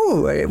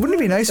 oh, wouldn't it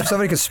be nice if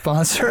somebody could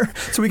sponsor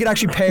so we could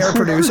actually pay our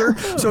producer?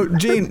 So,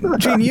 Gene,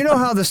 you know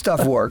how this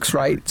stuff works,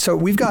 right? So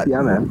we've got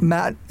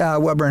Matt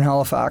Weber in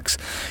Halifax.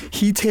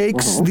 He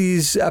takes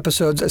these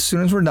episodes as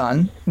soon as we're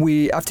done.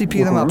 We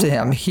FTP them up to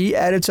him. He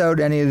edits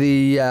out any of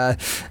the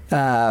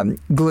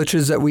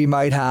glitches that we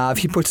might have.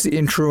 He puts the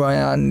intro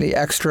on, the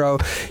extra.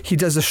 He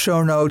does the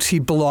show notes. He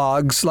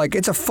blogs. Like,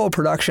 it's a full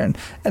production.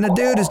 And the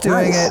dude is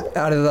doing it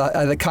out of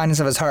the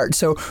kindness of his heart.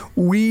 So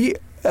we're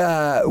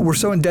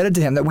so indebted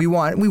to him that we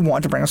want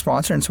to bring a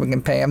sponsor in so we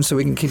can pay him so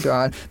we can keep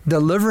on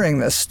delivering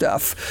this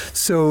stuff.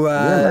 So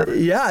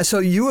so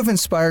you have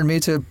inspired me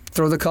to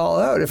throw the call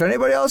out. If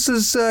anybody else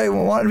is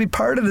wanting to be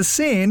part of the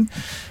scene,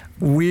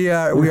 we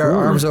are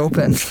arms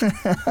open.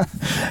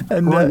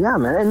 And, yeah,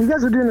 man. And you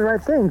guys are doing the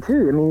right thing,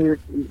 too. I mean,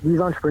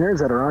 these entrepreneurs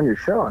that are on your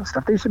show and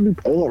stuff, they should be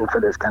paying for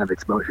this kind of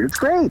exposure. It's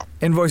great.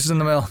 Invoices in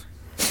the mail.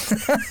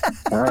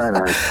 All right,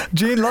 man.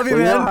 Gene, love you,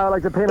 man. You know how I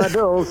like to pay my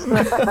bills.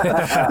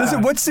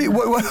 Listen, what's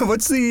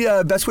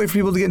the best way for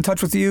people to get in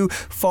touch with you,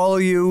 follow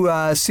you,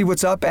 see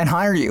what's up, and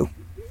hire you?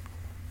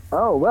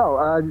 Oh, well,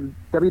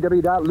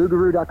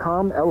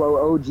 www.loogaroo.com,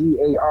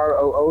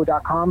 LOOGAROO.com.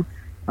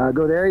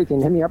 Go there. You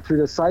can hit me up through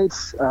the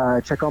sites.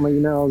 Check all my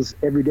emails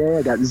every day.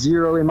 I got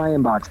 0 in my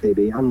inbox,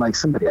 baby, unlike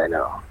somebody I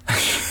know.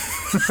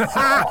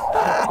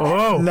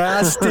 Oh,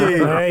 nasty!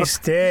 Nice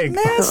dig.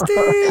 Nasty.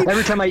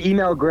 Every time I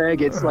email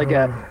Greg, it's like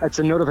it's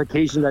a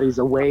notification that he's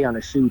away on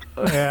a shoot.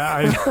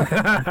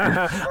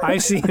 Yeah,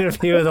 I've seen a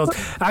few of those.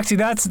 Actually,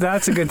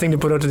 that's a good thing to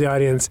put out to the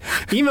audience.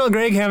 Email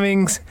Greg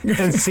Hemmings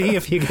and see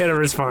if you get a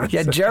response.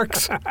 Yeah,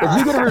 jerks. If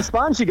you get a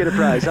response, you get a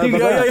prize. How about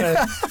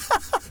that?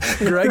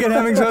 Greg at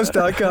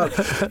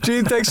HemmingsHouse.com.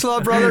 Gene, thanks a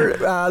lot,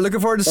 brother. Looking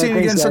forward to seeing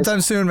you again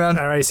sometime soon, man.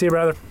 All right, see you,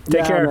 brother.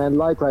 Take care. Man.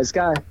 Likewise,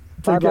 Guy.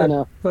 Bye-bye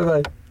now.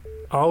 Bye-bye.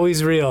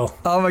 Always real.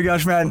 Oh my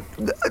gosh, man!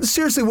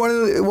 Seriously,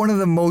 one of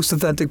the most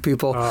authentic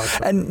people,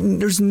 and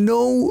there's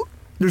no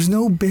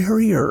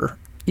barrier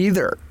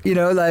either.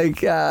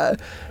 Like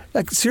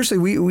seriously,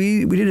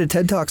 we did a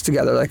TED Talks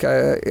together,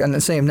 on the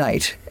same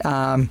night,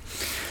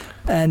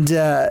 and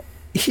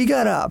he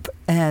got up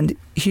and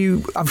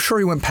I'm sure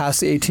he went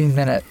past the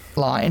 18-minute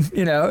line,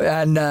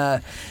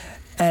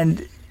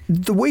 and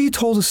the way you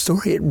told the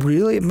story, it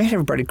made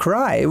everybody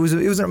cry. It was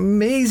an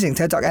amazing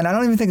TED Talk, and I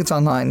don't even think it's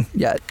online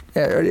yet.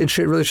 It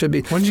really should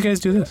be. When did you guys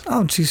do this?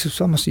 Oh, geez, it's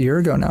almost a year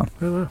ago now.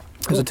 Oh, wow.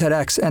 It was a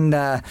TEDx, and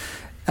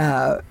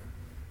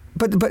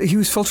but he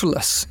was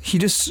filterless. He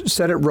just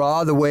said it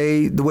raw the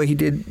way he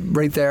did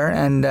right there,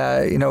 and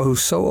he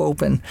was so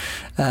open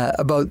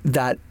about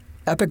that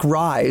epic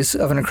rise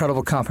of an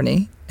incredible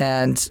company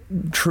and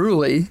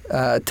truly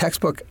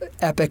textbook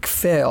epic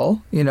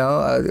fail,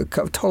 a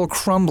total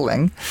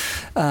crumbling,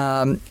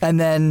 and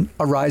then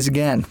a rise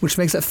again, which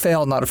makes that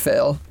fail not a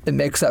fail. It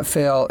makes that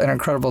fail an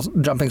incredible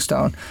jumping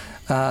stone.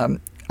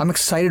 I'm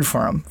excited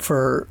for him,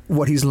 for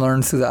what he's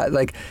learned through that.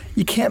 Like,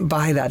 you can't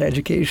buy that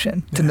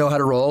education to know how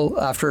to roll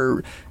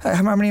after,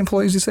 how many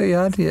employees do you say you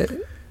had? Yeah.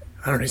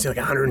 I don't know, he's like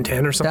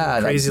 110 or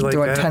something crazy like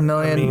doing that. $10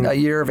 million a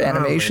year of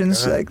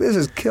animations. Like, this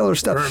is killer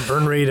stuff.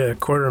 Burn rate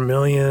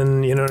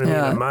 $250,000, you know what I mean,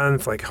 a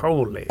month. Like,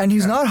 holy. And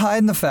he's not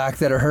hiding the fact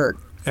that it hurt.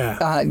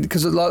 Yeah.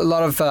 Because a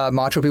lot of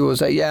macho people will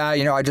say,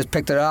 I just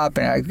picked it up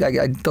and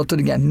I built it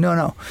again.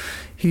 No.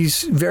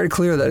 He's very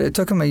clear that it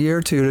took him a year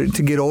or two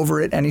to get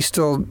over it, and he's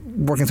still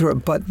working through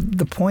it. But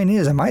the point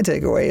is, and my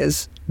takeaway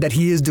is, that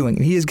he is doing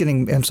it. He is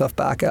getting himself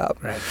back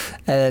up. Right.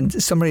 And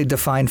somebody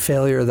defined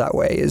failure that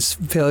way.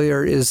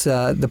 Failure is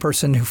the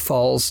person who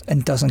falls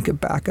and doesn't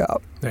get back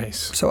up.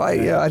 Nice. So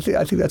I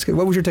think that's good.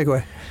 What was your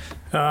takeaway?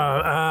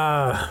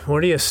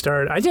 Where do you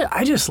start? I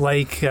just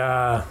like...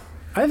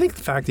 I think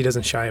the fact he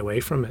doesn't shy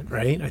away from it,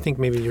 right? I think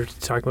maybe you're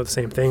talking about the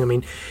same thing. I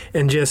mean,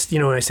 and just,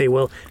 when I say,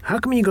 well, how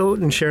come you go out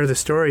and share the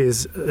story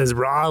as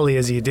rawly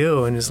as you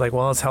do? And it's like,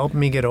 well, it's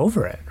helping me get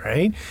over it,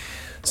 right?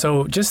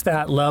 So just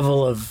that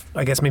level of,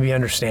 I guess, maybe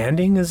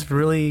understanding is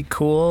really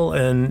cool,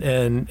 and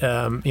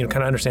kind of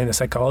understanding the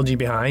psychology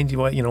behind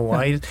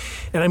why.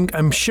 And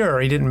I'm sure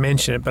he didn't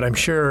mention it, but I'm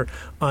sure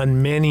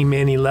on many,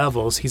 many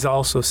levels he's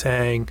also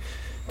saying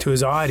to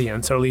his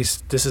audience, or at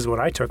least this is what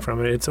I took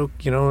from it. It's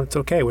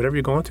okay. Whatever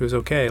you're going through is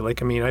okay.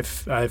 Like, I mean, I've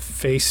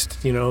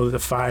faced the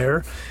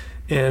fire,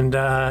 and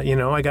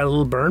I got a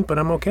little burnt, but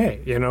I'm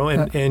okay.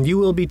 And you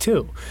will be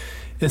too.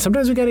 And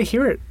sometimes we got to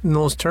hear it in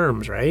those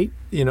terms, right?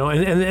 And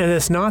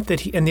it's not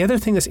that he. And the other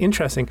thing that's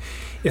interesting,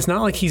 it's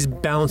not like he's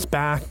bounced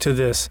back to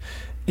this.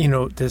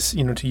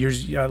 To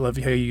yours, I love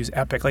how you use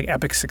epic, like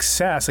epic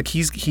success. Like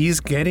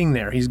he's getting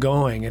there. He's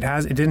going.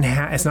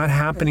 It's not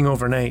happening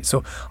overnight.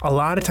 So a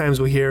lot of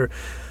times we hear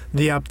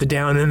the up, the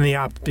down, and the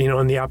up.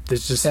 And the up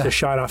is just the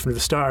shot off into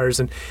the stars,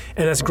 and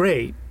that's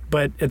great.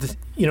 But it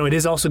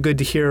is also good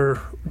to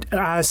hear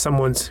as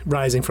someone's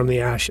rising from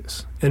the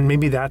ashes. And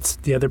maybe that's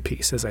the other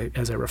piece as I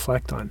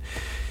reflect on.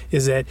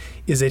 Is that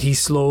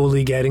he's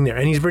slowly getting there,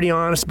 and he's pretty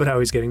honest about how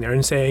he's getting there,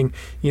 and saying,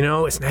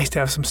 it's nice to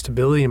have some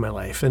stability in my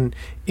life, and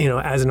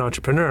as an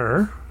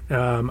entrepreneur,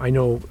 I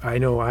know,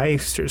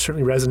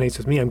 certainly resonates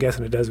with me. I'm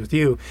guessing it does with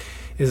you.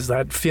 Is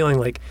that feeling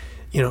like,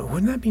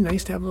 wouldn't that be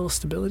nice to have a little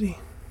stability?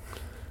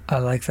 I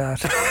like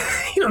that.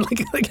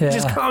 It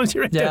just comes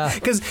right there.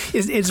 Because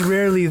it's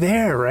rarely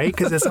there, right?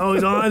 Because it's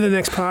always on the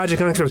next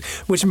project,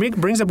 which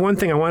brings up one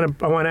thing I want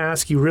to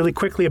ask you really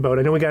quickly about.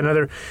 I know we got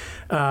another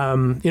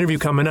interview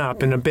coming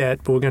up in a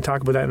bit, but we're going to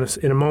talk about that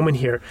in a moment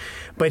here.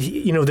 But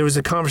there was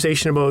a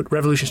conversation about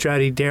Revolution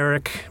Strategy,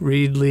 Derek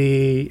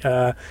Reedley,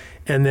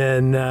 and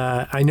then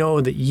I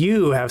know that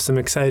you have some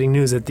exciting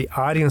news that the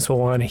audience will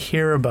want to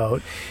hear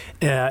about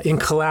in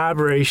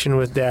collaboration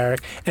with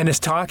Derek. And it's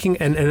talking,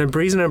 and the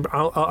reason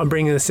I'm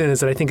bringing this in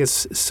is that I think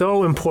it's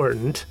so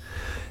important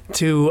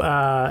to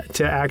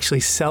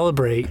actually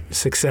celebrate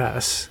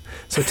success.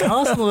 So tell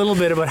us a little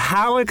bit about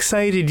how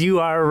excited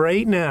you are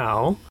right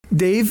now.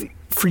 Dave,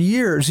 for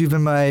years you've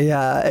been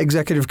my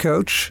executive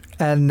coach,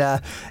 and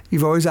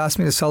you've always asked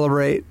me to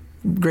celebrate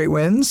great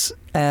wins,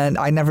 and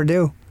I never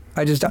do.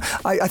 I just don't.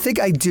 I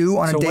think I do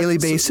on a daily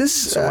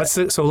basis. Let's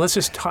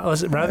just talk.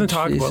 Rather than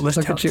talk about, let's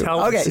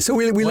tell Okay, us. so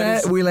we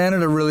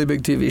landed a really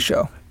big TV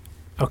show.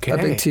 Okay. A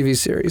big TV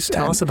series.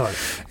 Tell us about it.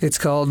 It's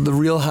called The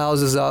Real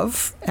Houses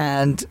of,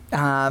 and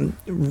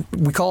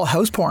we call it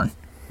house porn.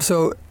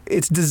 So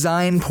it's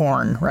design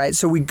porn, right?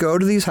 So we go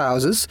to these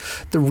houses,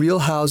 the real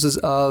houses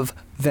of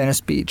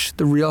Venice Beach,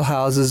 the real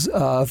houses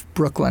of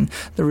Brooklyn,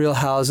 the real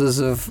houses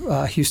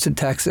of Houston,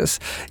 Texas.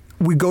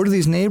 We go to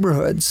these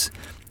neighborhoods,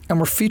 and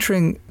we're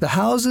featuring the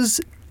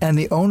houses and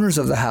the owners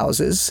of the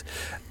houses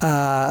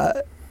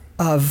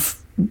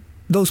of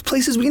those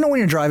places. When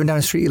you're driving down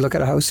the street, you look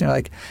at a house and you're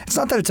like, it's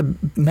not that it's a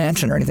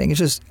mansion or anything.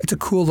 It's a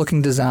cool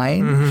looking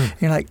design. Mm-hmm.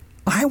 And you're like,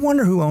 I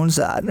wonder who owns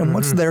that, and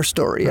what's their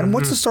story, and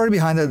what's the story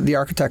behind the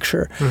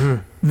architecture.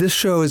 Mm-hmm. This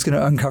show is going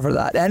to uncover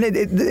that, and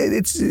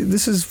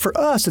this is for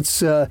us.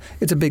 It's a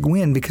big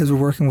win because we're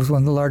working with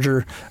one of the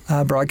larger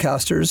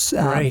broadcasters.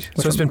 Right.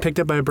 So it's been picked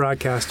up by a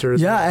broadcaster.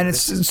 Yeah, and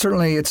it's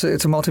certainly it's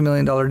a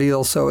multi-million-dollar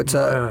deal. So it's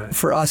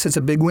for us, it's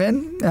a big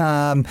win.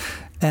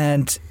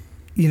 And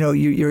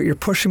you're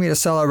pushing me to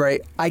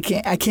celebrate. I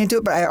can't do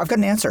it, but I've got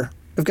an answer.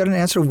 I've got an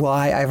answer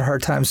why I have a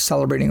hard time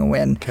celebrating a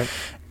win. Okay.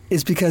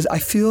 Is because I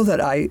feel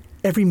that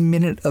every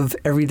minute of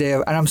every day,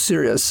 and I'm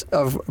serious,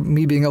 of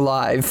me being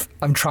alive,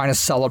 I'm trying to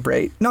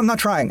celebrate. No, I'm not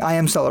trying. I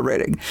am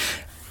celebrating.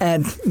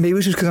 And maybe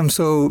it's just because I'm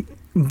so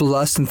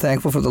blessed and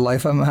thankful for the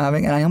life I'm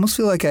having, and I almost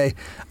feel like I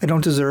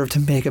don't deserve to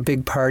make a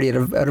big party out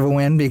of a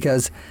win,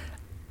 because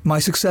my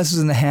success is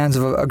in the hands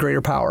of a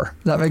greater power.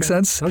 Does that make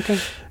sense? Okay.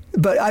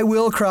 But I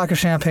will crack a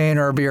champagne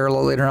or a beer a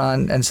little later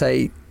on and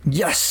say,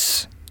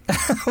 yes,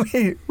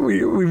 we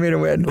made a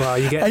win. Well,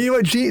 you get. And you know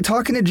what,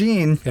 talking to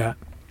Gene, Yeah.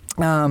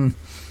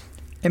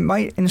 it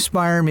might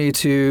inspire me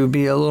to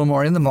be a little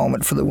more in the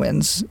moment for the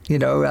wins,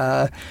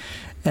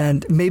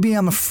 and maybe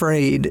I'm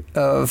afraid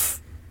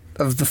of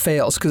the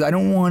fails, because I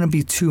don't want to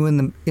be too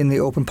in the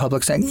open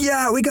public saying,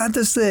 yeah, we got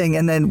this thing,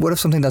 and then what if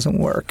something doesn't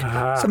work?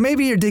 So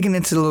maybe you're digging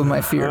into a little of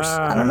my fears.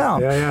 I don't know.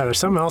 Yeah, there's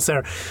something else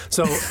there.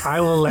 So I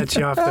will let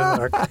you off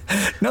the hook.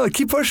 No,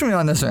 keep pushing me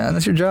on this, man.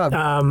 That's your job.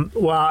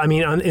 Well, I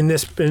mean, in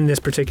this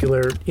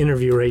particular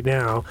interview right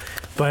now,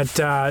 but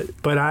man,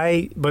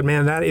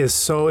 that is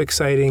so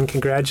exciting.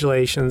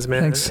 Congratulations,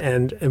 man. Thanks.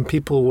 And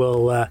people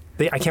will.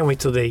 I can't wait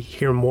till they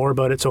hear more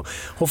about it. So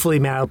hopefully,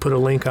 Matt will put a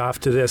link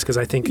off to this, because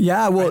I think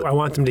I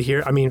want them to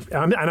hear. I mean,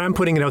 I'm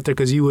putting it out there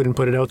because you wouldn't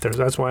put it out there. So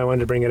that's why I wanted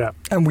to bring it up.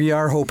 And we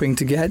are hoping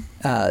to get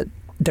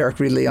Derek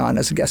Reedley on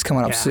as a guest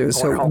coming up soon.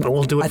 So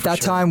we'll do it at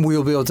that time.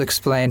 We'll be able to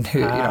explain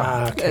who.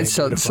 Okay,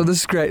 so this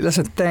is great.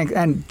 Listen, thanks,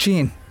 and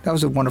Gene. That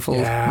was a wonderful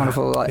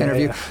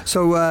interview. Yeah.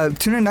 So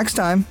tune in next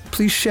time.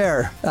 Please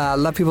share.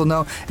 Let people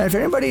know. And if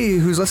anybody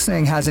who's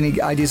listening has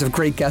any ideas of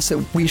great guests that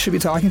we should be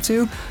talking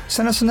to,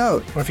 send us a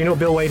note. Or if you know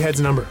Bill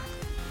Whitehead's number.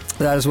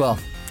 That as well.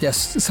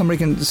 Yes, somebody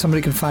can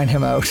find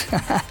him out.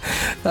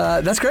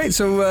 That's great.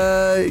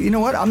 So you know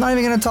what? I'm not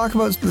even going to talk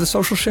about the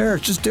social share.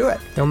 Just do it.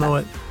 They'll know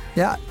it.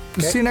 Yeah.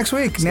 Okay. See you next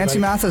week. Nancy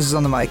Mathis is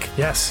on the mic.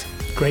 Yes.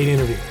 Great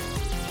interview.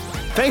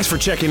 Thanks for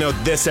checking out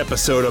this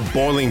episode of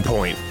Boiling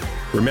Point.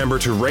 Remember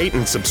to rate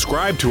and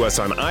subscribe to us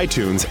on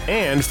iTunes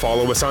and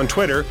follow us on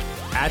Twitter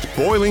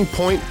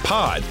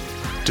 @BoilingPointPod.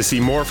 To see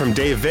more from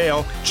Dave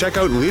Vale, check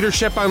out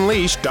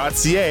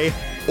leadershipunleashed.ca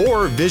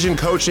or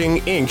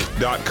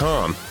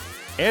visioncoachinginc.com.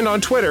 And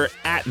on Twitter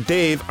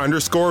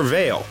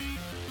 @Dave_Vale.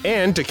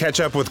 And to catch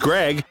up with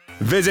Greg,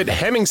 visit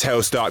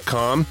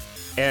hemmingshouse.com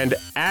and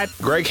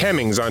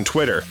 @GregHemmings on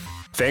Twitter.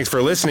 Thanks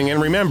for listening,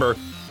 and remember,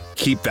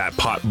 keep that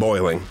pot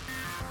boiling.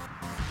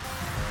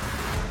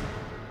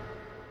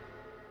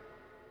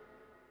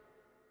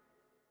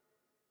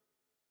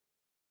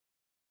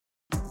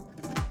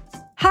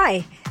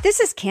 Hi, this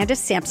is Candace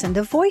Sampson,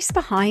 the voice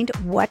behind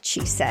What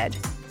She Said.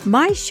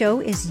 My show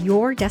is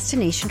your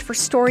destination for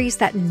stories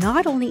that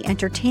not only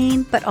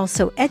entertain, but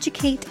also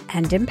educate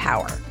and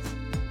empower.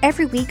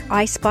 Every week,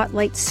 I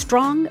spotlight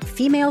strong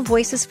female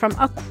voices from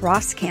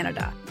across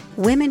Canada,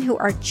 women who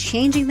are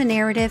changing the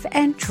narrative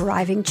and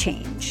driving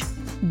change.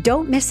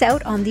 Don't miss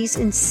out on these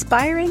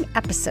inspiring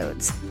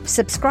episodes.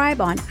 Subscribe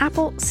on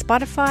Apple,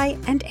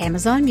 Spotify, and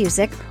Amazon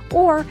Music,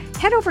 or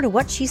head over to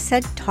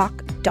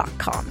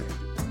whatshesaidtalk.com.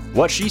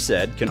 What She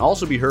Said can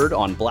also be heard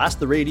on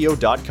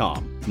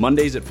blasttheradio.com,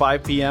 Mondays at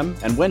 5 p.m.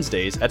 and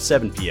Wednesdays at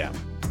 7 p.m.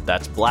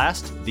 That's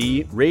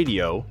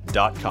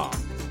blasttheradio.com.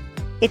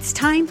 It's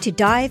time to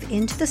dive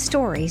into the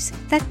stories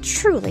that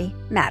truly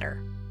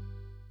matter.